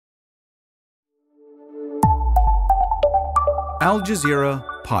Al Jazeera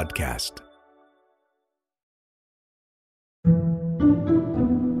Podcast.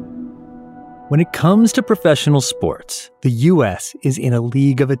 When it comes to professional sports, the U.S. is in a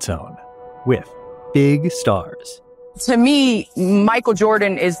league of its own, with big stars. To me, Michael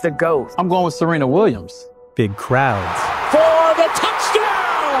Jordan is the GOAT. I'm going with Serena Williams. Big crowds. For the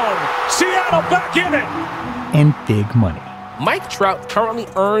touchdown! Seattle back in it! And big money. Mike Trout currently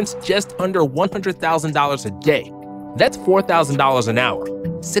earns just under $100,000 a day. That's $4,000 an hour,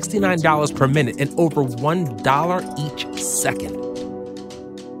 $69 per minute, and over $1 each second.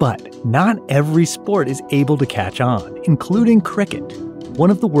 But not every sport is able to catch on, including cricket, one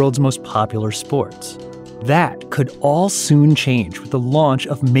of the world's most popular sports. That could all soon change with the launch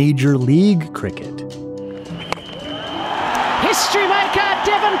of Major League Cricket. History maker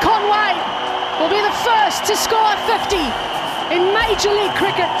Devon Conway will be the first to score 50 in Major League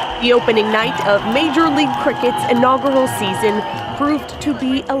Cricket. The opening night of Major League Cricket's inaugural season proved to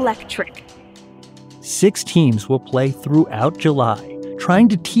be electric. 6 teams will play throughout July, trying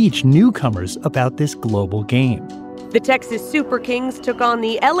to teach newcomers about this global game. The Texas Super Kings took on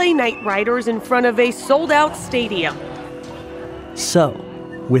the LA Knight Riders in front of a sold-out stadium. So,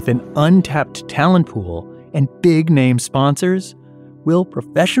 with an untapped talent pool and big-name sponsors, will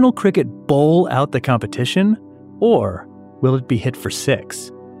professional cricket bowl out the competition, or will it be hit for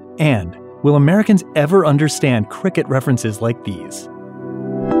 6? And will Americans ever understand cricket references like these?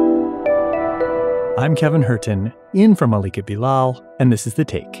 I'm Kevin Hurton, in for Malika Bilal, and this is The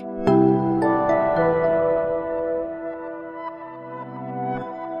Take.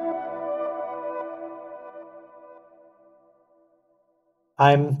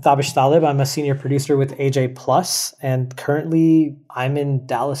 I'm Tabish Talib. I'm a senior producer with AJ Plus, and currently I'm in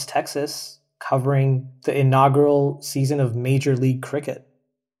Dallas, Texas, covering the inaugural season of Major League Cricket.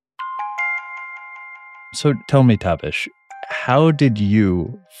 So tell me, Tabish, how did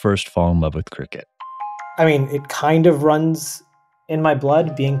you first fall in love with cricket? I mean, it kind of runs in my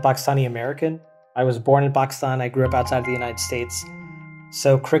blood, being Pakistani American. I was born in Pakistan. I grew up outside of the United States.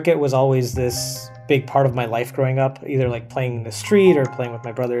 So cricket was always this big part of my life growing up, either like playing in the street or playing with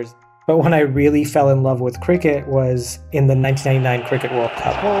my brothers. But when I really fell in love with cricket was in the 1999 Cricket World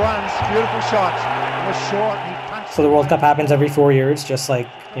Cup. 4 runs, beautiful shot. It was short. So the World Cup happens every 4 years, just like,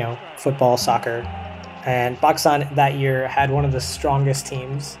 football, soccer. And Pakistan that year had one of the strongest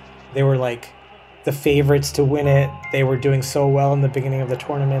teams. They were like the favorites to win it. They were doing so well in the beginning of the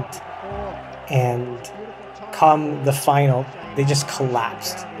tournament. And come the final, they just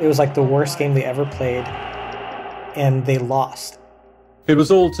collapsed. It was like the worst game they ever played, and they lost. It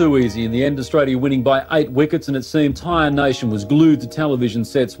was all too easy. In the end, Australia winning by 8 wickets, and it seemed the entire nation was glued to television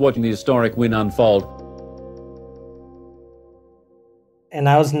sets watching the historic win unfold. And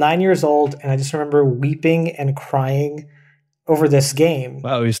I was 9 years old, and I just remember weeping and crying over this game.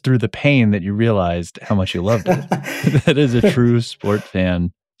 Wow, it was through the pain that you realized how much you loved it. That is a true sport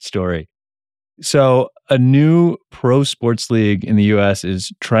fan story. So a new pro sports league in the U.S.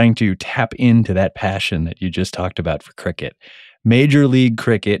 is trying to tap into that passion that you just talked about for cricket. Major League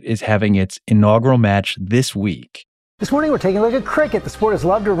Cricket is having its inaugural match this week. This morning, we're taking a look at cricket. The sport is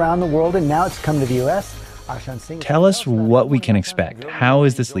loved around the world, and now it's come to the U.S. Tell us what we can expect. How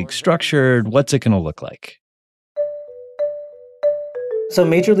is this league structured? What's it going to look like? So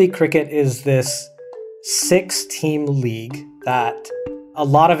Major League Cricket is this 6-team league that a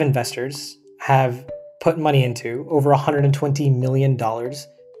lot of investors have put money into, over $120 million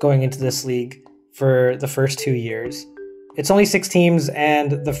going into this league for the first 2 years. It's only 6 teams,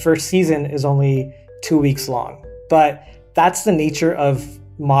 and the first season is only 2 weeks long. But that's the nature of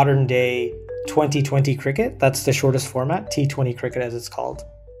modern day 2020 cricket. That's the shortest format, T20 cricket as it's called.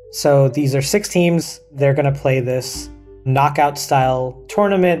 So these are 6 teams. They're going to play this knockout style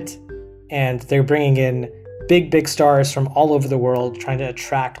tournament, and they're bringing in big stars from all over the world, trying to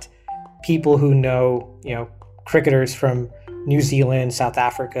attract people who know, cricketers from New Zealand, South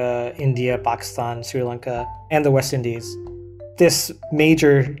Africa, India, Pakistan, Sri Lanka, and the West Indies. This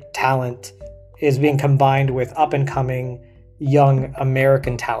major talent is being combined with up-and-coming young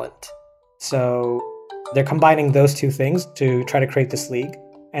American talent. So they're combining those 2 things to try to create this league.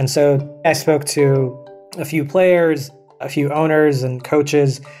 And so I spoke to a few players, a few owners and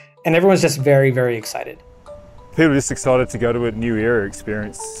coaches, and everyone's just very, very excited. People are just excited to go to a new era,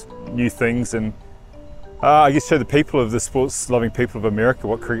 experience new things, and I guess show the people of the sports-loving people of America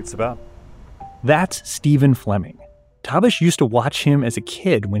what cricket's about. That's Stephen Fleming. Tabish used to watch him as a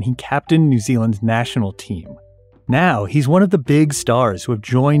kid when he captained New Zealand's national team. Now, he's one of the big stars who have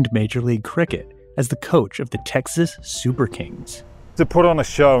joined Major League Cricket as the coach of the Texas Super Kings. To put on a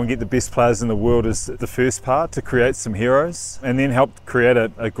show and get the best players in the world is the first part, to create some heroes, and then help create a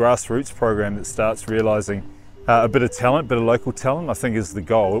grassroots program that starts realising a bit of talent, a bit of local talent, I think is the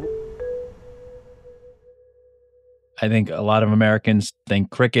goal. I think a lot of Americans think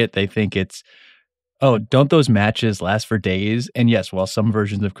cricket, they think it's, oh, don't those matches last for days? And yes, while some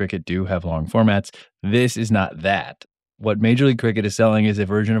versions of cricket do have long formats, this is not that. What Major League Cricket is selling is a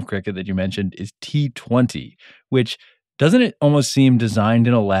version of cricket that you mentioned is T20, which doesn't it almost seem designed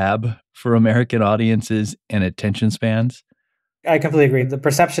in a lab for American audiences and attention spans? I completely agree. The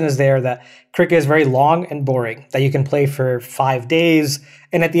perception is there that cricket is very long and boring, that you can play for 5 days,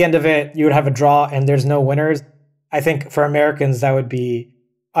 and at the end of it, you would have a draw and there's no winners. I think for Americans, that would be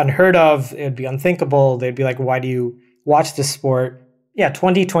unheard of. It would be unthinkable. They'd be like, why do you watch this sport? Yeah,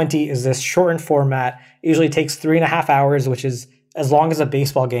 2020 is this shortened format. It usually takes 3.5 hours, which is as long as a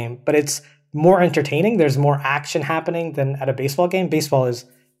baseball game, but it's more entertaining. There's more action happening than at a baseball game. Baseball is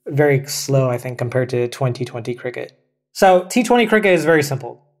very slow, I think, compared to 2020 cricket. So T20 cricket is very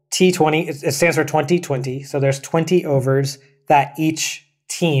simple. T20, it stands for 2020. So there's 20 overs that each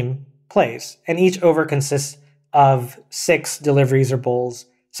team plays, and each over consists of 6 deliveries or bowls.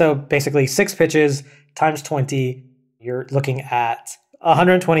 So basically 6 pitches times 20, you're looking at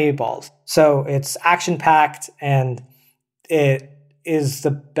 120 balls. So it's action-packed, and it is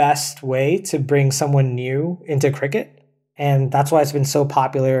the best way to bring someone new into cricket. And that's why it's been so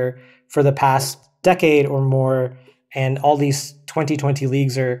popular for the past decade or more. And all these 2020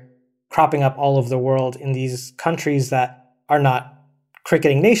 leagues are cropping up all over the world in these countries that are not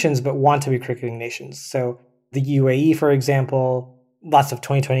cricketing nations, but want to be cricketing nations. So the UAE, for example, lots of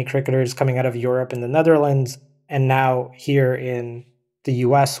 2020 cricketers coming out of Europe and the Netherlands, and now here in the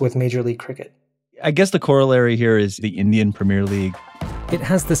US with Major League Cricket. I guess the corollary here is the Indian Premier League. It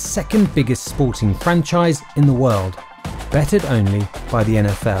has the second biggest sporting franchise in the world, bettered only by the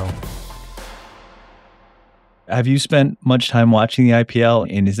NFL. Have you spent much time watching the IPL?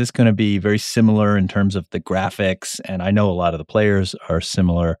 And is this going to be very similar in terms of the graphics? And I know a lot of the players are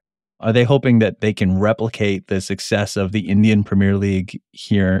similar. Are they hoping that they can replicate the success of the Indian Premier League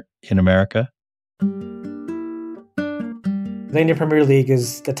here in America? The Indian Premier League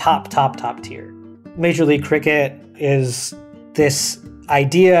is the top tier. Major League Cricket is this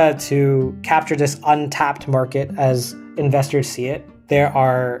idea to capture this untapped market as investors see it. There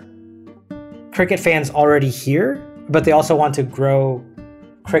are cricket fans already here, but they also want to grow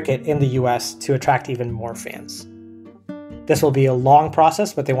cricket in the US to attract even more fans. This will be a long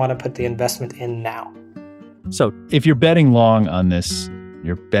process, but they want to put the investment in now. So if you're betting long on this,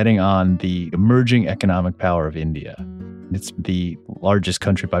 you're betting on the emerging economic power of India. It's the largest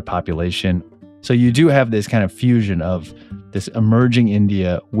country by population. So you do have this kind of fusion of this emerging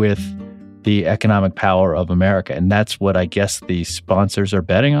India with the economic power of America. And that's what I guess the sponsors are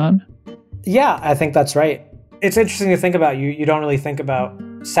betting on? Yeah, I think that's right. It's interesting to think about. You don't really think about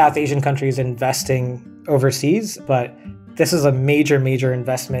South Asian countries investing overseas, but this is a major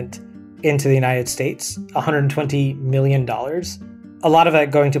investment into the United States, $120 million. A lot of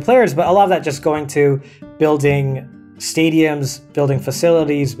that going to players, but a lot of that just going to building stadiums, building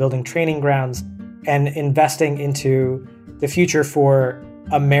facilities, building training grounds, and investing into the future for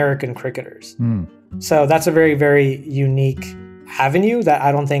American cricketers. So that's a very, very unique avenue that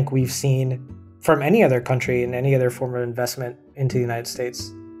I don't think we've seen from any other country in any other form of investment into the United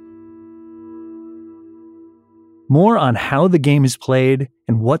States. More on how the game is played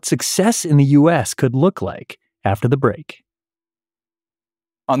and what success in the U.S. could look like after the break.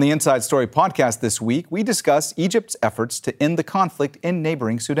 On the Inside Story podcast this week, we discuss Egypt's efforts to end the conflict in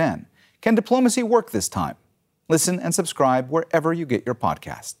neighboring Sudan. Can diplomacy work this time? Listen and subscribe wherever you get your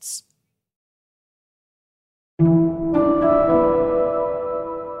podcasts.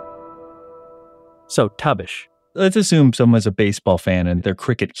 So, Tabish, let's assume someone's a baseball fan and they're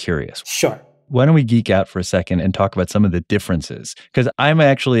cricket curious. Sure. Why don't we geek out for a second and talk about some of the differences? Because I'm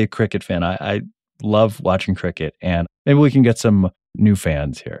actually a cricket fan. I love watching cricket, and maybe we can get some new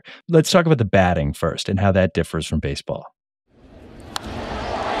fans here. Let's talk about the batting first and how that differs from baseball.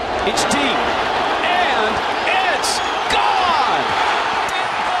 It's deep, and it's gone!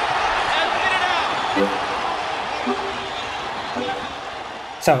 And hit it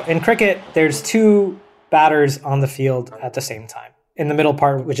out! So in cricket, there's 2 batters on the field at the same time, in the middle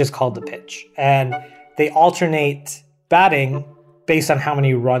part, which is called the pitch. And they alternate batting based on how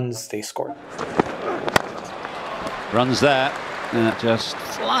many runs they score. Runs that, just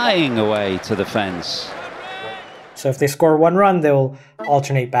flying away to the fence. So if they score 1 run, they'll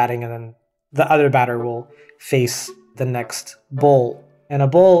alternate batting, and then the other batter will face the next bowl. And a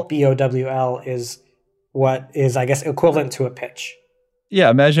bowl, B-O-W-L, is what is, I guess, equivalent to a pitch. Yeah,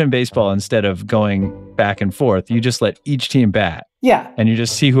 imagine in baseball, instead of going back and forth, you just let each team bat. Yeah. And you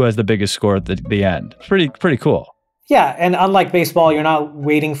just see who has the biggest score at the end. Pretty cool. Yeah, and unlike baseball, you're not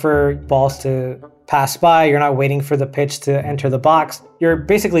waiting for balls to pass by. You're not waiting for the pitch to enter the box. You're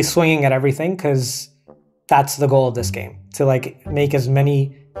basically swinging at everything because that's the goal of this game, to like make as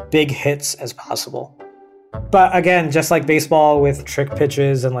many big hits as possible. But again, just like baseball with trick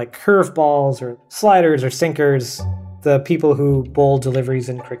pitches and like curveballs or sliders or sinkers, the people who bowl deliveries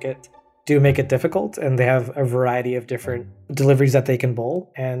in cricket do make it difficult, and they have a variety of different deliveries that they can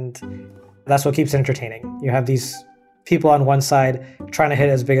bowl, and that's what keeps it entertaining. You have these people on one side trying to hit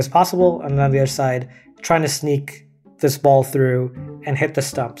as big as possible, and on the other side trying to sneak this ball through and hit the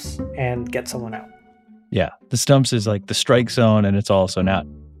stumps and get someone out. Yeah, the stumps is like the strike zone, and it's also not.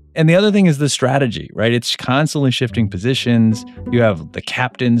 And the other thing is the strategy, right? It's constantly shifting positions. You have the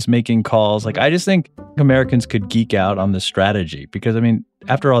captains making calls. Like, I just think Americans could geek out on the strategy because, I mean,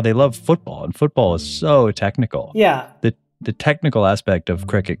 after all, they love football, and football is so technical. Yeah. The technical aspect of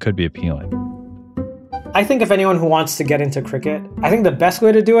cricket could be appealing. I think if anyone who wants to get into cricket, I think the best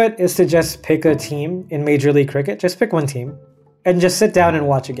way to do it is to just pick a team in Major League Cricket. Just pick one team and just sit down and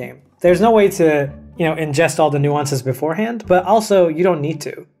watch a game. There's no way to, ingest all the nuances beforehand, but also you don't need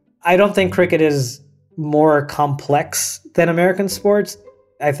to. I don't think cricket is more complex than American sports.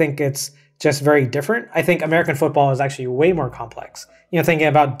 I think it's just very different. I think American football is actually way more complex. Thinking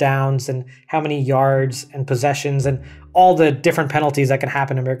about downs and how many yards and possessions and all the different penalties that can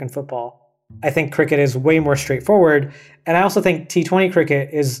happen in American football. I think cricket is way more straightforward. And I also think T20 cricket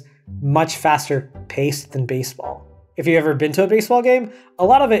is much faster paced than baseball. If you've ever been to a baseball game, a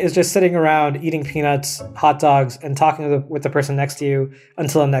lot of it is just sitting around eating peanuts, hot dogs, and talking with the person next to you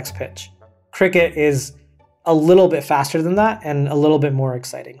until the next pitch. Cricket is a little bit faster than that and a little bit more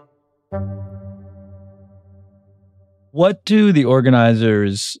exciting. What do the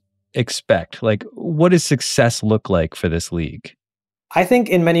organizers expect? Like, what does success look like for this league? I think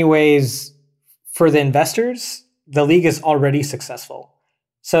in many ways, for the investors, the league is already successful.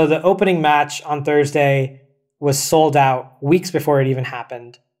 So the opening match on Thursday was sold out weeks before it even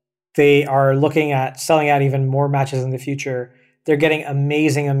happened. They are looking at selling out even more matches in the future. They're getting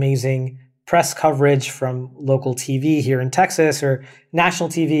amazing press coverage from local TV here in Texas or national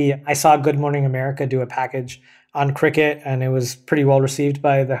TV. I saw Good Morning America do a package on cricket, and it was pretty well received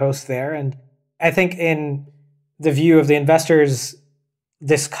by the host there. And I think in the view of the investors,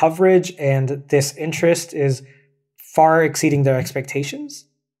 this coverage and this interest is far exceeding their expectations.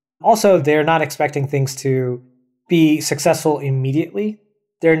 Also, they're not expecting things to be successful immediately.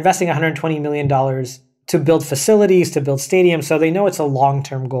 They're investing $120 million to build facilities, to build stadiums, so they know it's a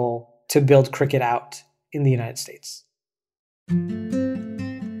long-term goal to build cricket out in the United States.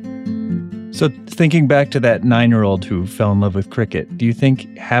 So thinking back to that 9-year-old who fell in love with cricket, do you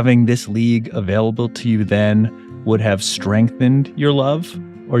think having this league available to you then would have strengthened your love?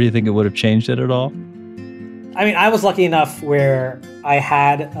 Or do you think it would have changed it at all? I mean, I was lucky enough where I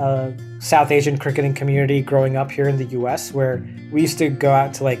had a South Asian cricketing community growing up here in the US, where we used to go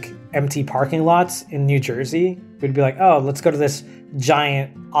out to like empty parking lots in New Jersey. We'd be like, oh, let's go to this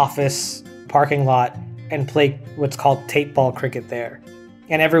giant office parking lot and play what's called tape ball cricket there.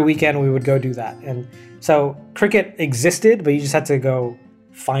 And every weekend we would go do that. And so cricket existed, but you just had to go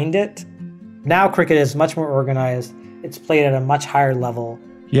find it. Now cricket is much more organized. It's played at a much higher level.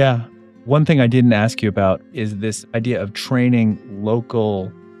 Yeah. One thing I didn't ask you about is this idea of training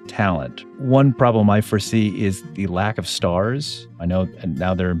local talent. One problem I foresee is the lack of stars. I know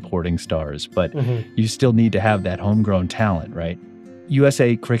now they're importing stars, but you still need to have that homegrown talent, right?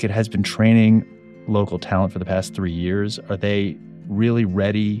 USA Cricket has been training local talent for the past 3 years. Are they really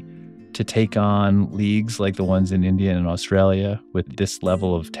ready to take on leagues like the ones in India and Australia with this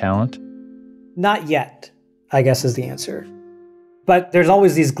level of talent? Not yet, I guess is the answer. But there's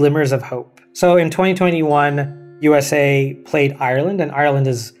always these glimmers of hope. So in 2021, USA played Ireland, and Ireland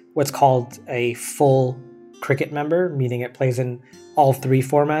is what's called a full cricket member, meaning it plays in all three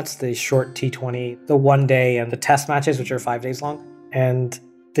formats, the short T20, the one day, and the test matches, which are 5 days long. And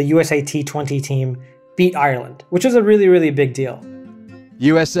the USA T20 team beat Ireland, which is a really, really big deal.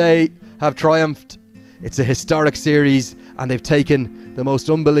 USA have triumphed. It's a historic series, and they've taken the most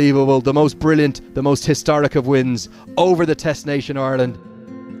unbelievable, the most brilliant, the most historic of wins over the Test nation Ireland.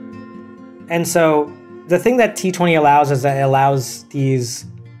 And so the thing that T20 allows is that it allows these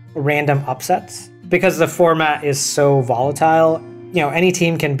random upsets. Because the format is so volatile, any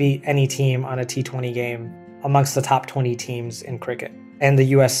team can beat any team on a T20 game amongst the top 20 teams in cricket. And the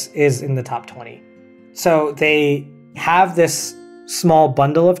US is in the top 20. So they have this small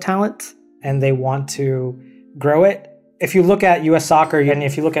bundle of talent and they want to grow it. if you look at US soccer and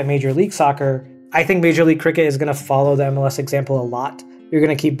if you look at Major League Soccer, I think Major League Cricket is going to follow the MLS example a lot. You're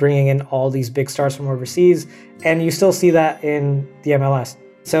going to keep bringing in all these big stars from overseas, and you still see that in the MLS.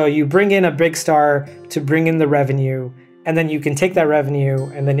 So you bring in a big star to bring in the revenue, and then you can take that revenue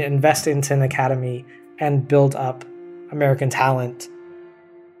and then invest into an academy and build up American talent.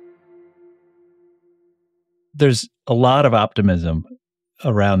 There's a lot of optimism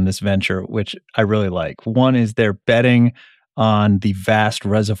around this venture, which I really like. One is they're betting on the vast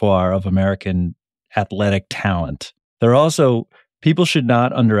reservoir of American athletic talent. They're also, people should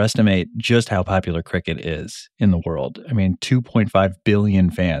not underestimate just how popular cricket is in the world. I mean, 2.5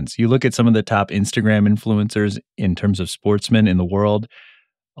 billion fans. You look at some of the top Instagram influencers in terms of sportsmen in the world,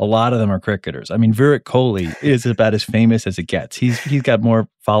 a lot of them are cricketers. I mean, Virat Kohli is about as famous as it gets. He's got more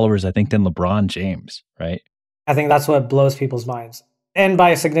followers, I think, than LeBron James, right? I think that's what blows people's minds, and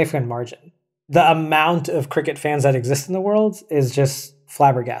by a significant margin. The amount of cricket fans that exist in the world is just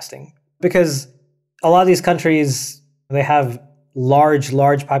flabbergasting, because a lot of these countries, they have large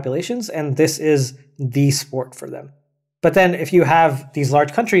populations, and this is the sport for them. But then if you have these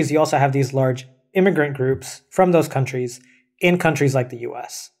large countries, you also have these large immigrant groups from those countries in countries like the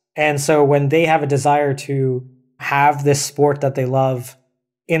US. And so when they have a desire to have this sport that they love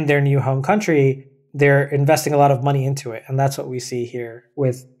in their new home country, they're investing a lot of money into it. And that's what we see here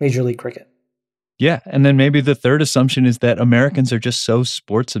with Major League Cricket. Yeah. And then maybe the third assumption is that Americans are just so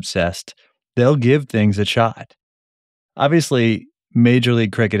sports obsessed, they'll give things a shot. Obviously, Major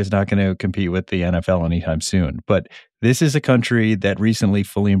League Cricket is not going to compete with the NFL anytime soon, but this is a country that recently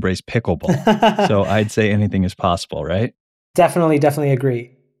fully embraced pickleball. So I'd say anything is possible, right? Definitely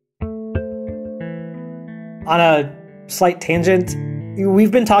agree. On a slight tangent,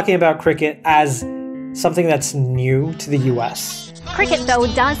 we've been talking about cricket as something that's new to the US. Cricket, though,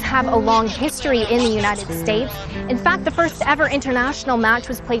 does have a long history in the United States. In fact, the first ever international match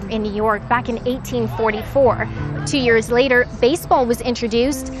was played in New York back in 1844. 2 years later, baseball was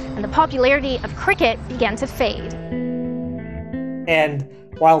introduced, and the popularity of cricket began to fade. And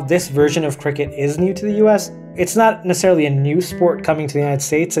while this version of cricket is new to the US, it's not necessarily a new sport coming to the United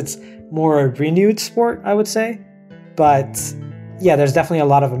States. It's more a renewed sport, I would say. But yeah, there's definitely a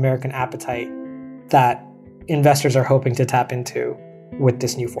lot of American appetite that investors are hoping to tap into with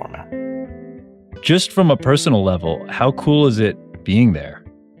this new format. Just from a personal level, how cool is it being there?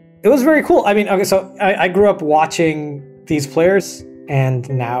 It was very cool. I mean, okay, so I grew up watching these players, and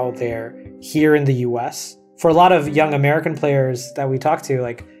now they're here in the US. For a lot of young American players that we talked to,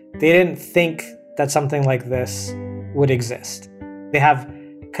 like, they didn't think that something like this would exist. They have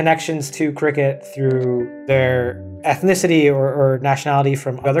connections to cricket through their ethnicity or nationality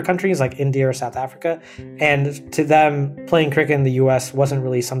from other countries like India or South Africa. And to them, playing cricket in the US wasn't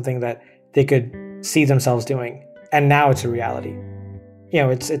really something that they could see themselves doing. And now it's a reality. You know,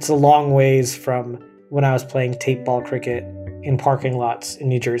 it's a long ways from when I was playing tape ball cricket in parking lots in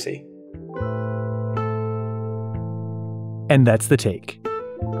New Jersey. And that's The Take.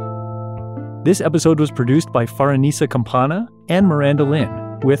 This episode was produced by Faranisa Campana and Miranda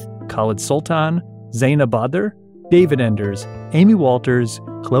Lynn, with Khalid Sultan, Zaina Badr, David Enders, Amy Walters,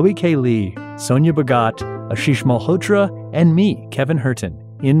 Chloe K. Lee, Sonia Bhagat, Ashish Malhotra, and me, Kevin Hurton,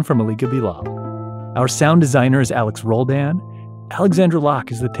 in for Malika Bilal. Our sound designer is Alex Roldan. Alexandra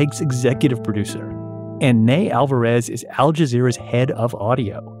Locke is The Take's executive producer. And Nay Alvarez is Al Jazeera's head of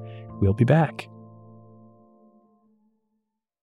audio. We'll be back.